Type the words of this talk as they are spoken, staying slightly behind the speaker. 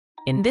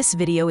In this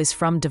video is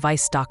from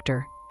Device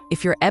Doctor.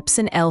 If your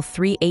Epson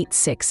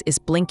L386 is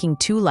blinking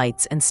 2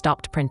 lights and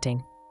stopped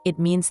printing, it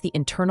means the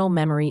internal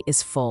memory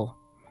is full.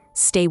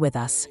 Stay with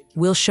us.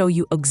 We'll show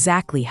you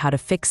exactly how to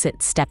fix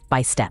it step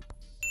by step.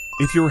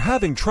 If you're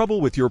having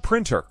trouble with your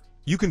printer,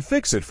 you can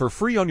fix it for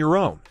free on your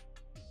own.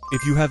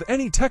 If you have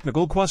any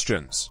technical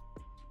questions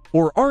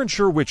or aren't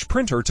sure which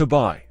printer to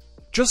buy,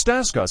 just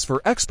ask us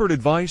for expert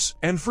advice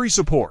and free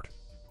support.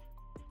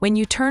 When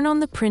you turn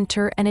on the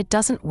printer and it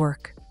doesn't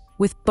work,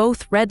 with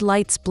both red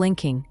lights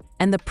blinking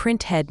and the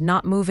print head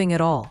not moving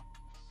at all,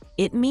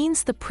 it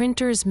means the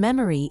printer's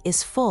memory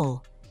is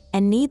full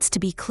and needs to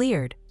be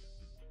cleared.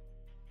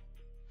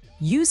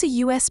 Use a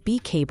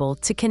USB cable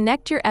to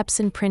connect your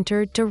Epson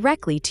printer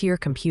directly to your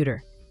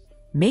computer.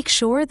 Make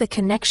sure the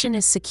connection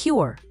is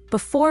secure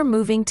before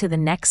moving to the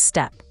next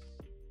step.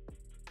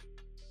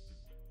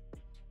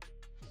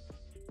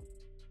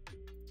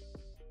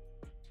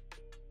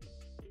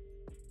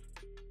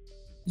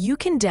 You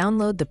can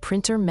download the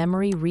printer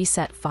memory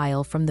reset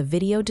file from the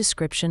video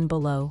description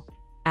below.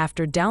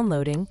 After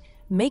downloading,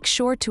 make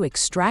sure to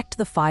extract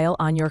the file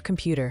on your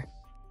computer.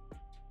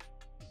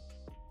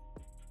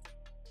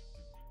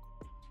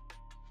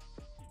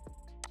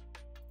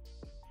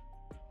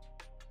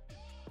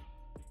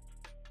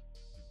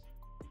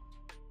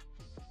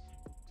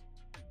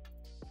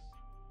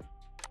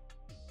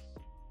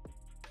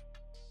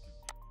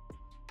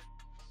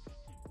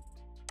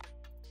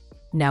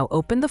 Now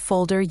open the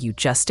folder you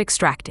just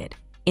extracted.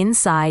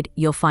 Inside,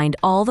 you'll find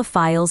all the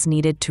files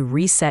needed to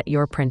reset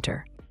your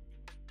printer.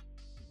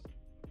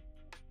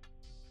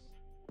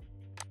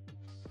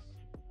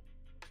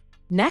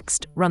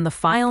 Next, run the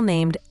file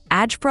named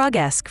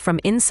ajprog-esc from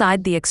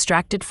inside the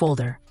extracted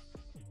folder.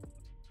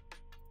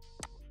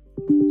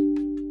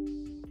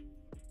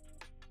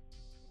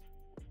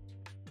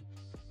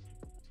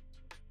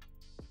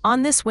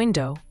 On this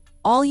window,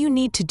 all you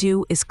need to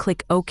do is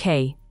click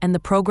OK and the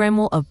program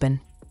will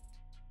open.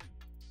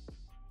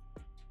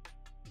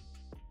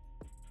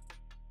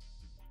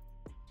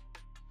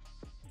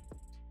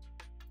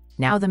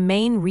 Now the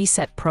main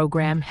reset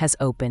program has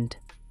opened.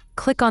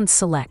 Click on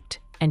Select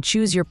and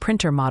choose your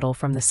printer model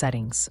from the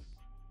settings.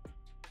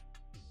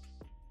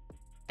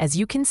 As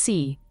you can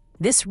see,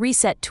 this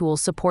reset tool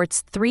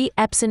supports 3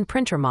 Epson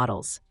printer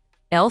models: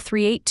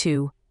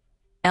 L382,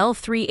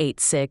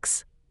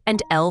 L386,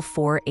 and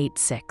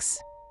L486.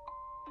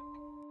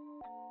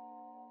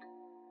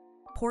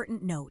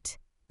 Important note: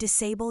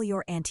 disable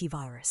your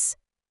antivirus.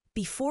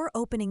 Before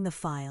opening the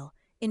file,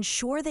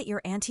 ensure that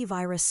your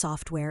antivirus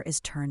software is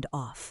turned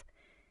off.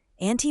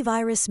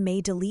 Antivirus may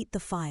delete the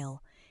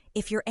file.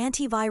 If your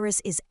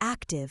antivirus is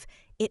active,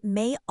 it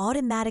may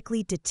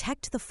automatically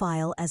detect the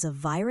file as a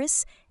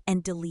virus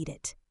and delete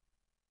it.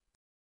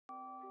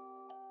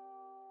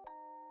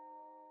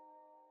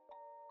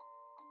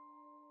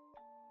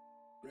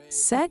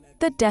 Set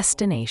the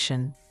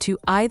destination to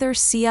either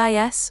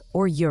CIS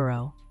or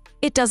Euro.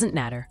 It doesn't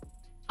matter.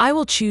 I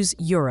will choose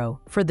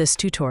Euro for this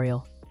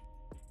tutorial.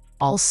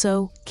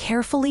 Also,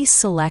 carefully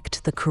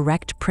select the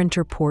correct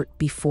printer port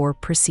before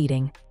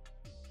proceeding.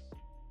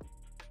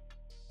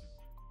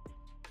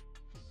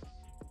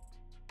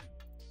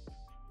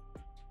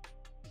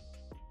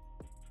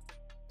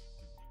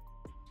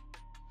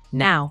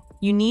 Now,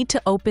 you need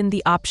to open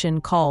the option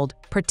called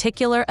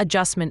Particular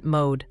Adjustment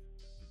Mode.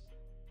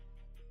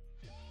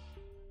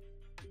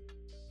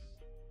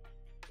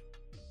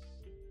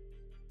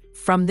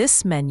 From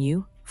this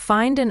menu,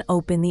 find and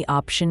open the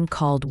option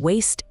called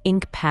Waste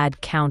Ink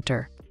Pad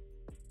Counter.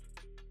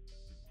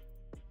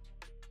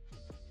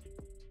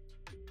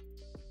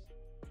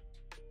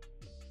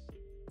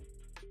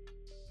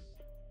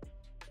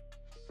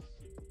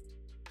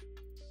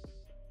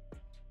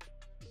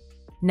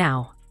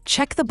 Now,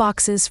 check the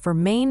boxes for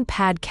Main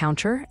Pad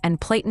Counter and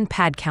Platen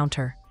Pad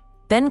Counter.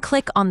 Then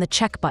click on the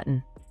check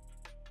button.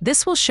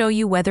 This will show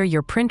you whether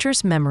your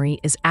printer's memory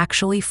is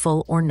actually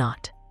full or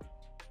not.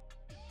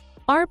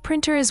 Our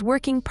printer is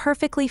working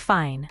perfectly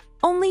fine.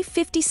 Only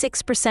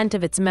 56%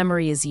 of its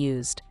memory is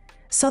used,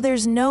 so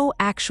there's no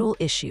actual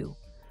issue.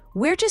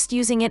 We're just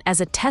using it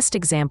as a test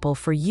example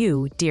for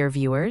you, dear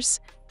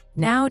viewers.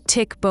 Now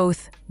tick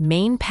both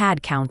Main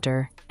Pad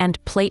Counter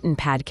and Platen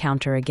Pad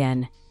Counter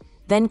again.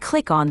 Then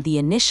click on the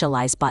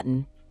Initialize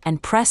button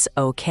and press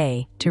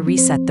OK to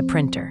reset the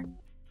printer.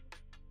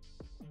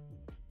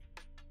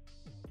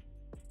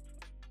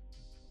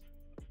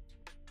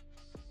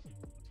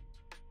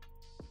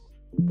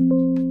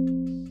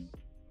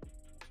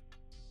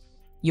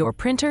 Your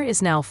printer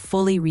is now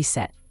fully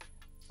reset.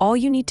 All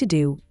you need to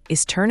do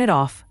is turn it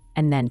off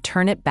and then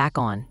turn it back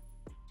on.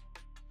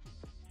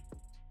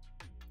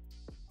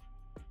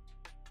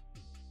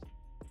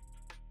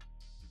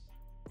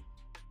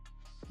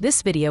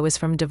 This video is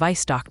from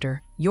Device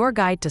Doctor, your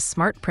guide to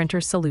smart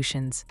printer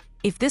solutions.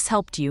 If this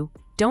helped you,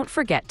 don't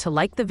forget to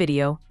like the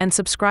video and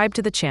subscribe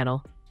to the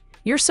channel.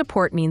 Your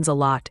support means a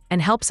lot and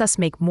helps us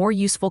make more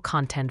useful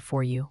content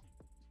for you.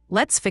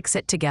 Let's fix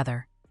it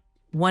together,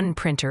 one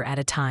printer at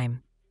a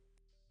time.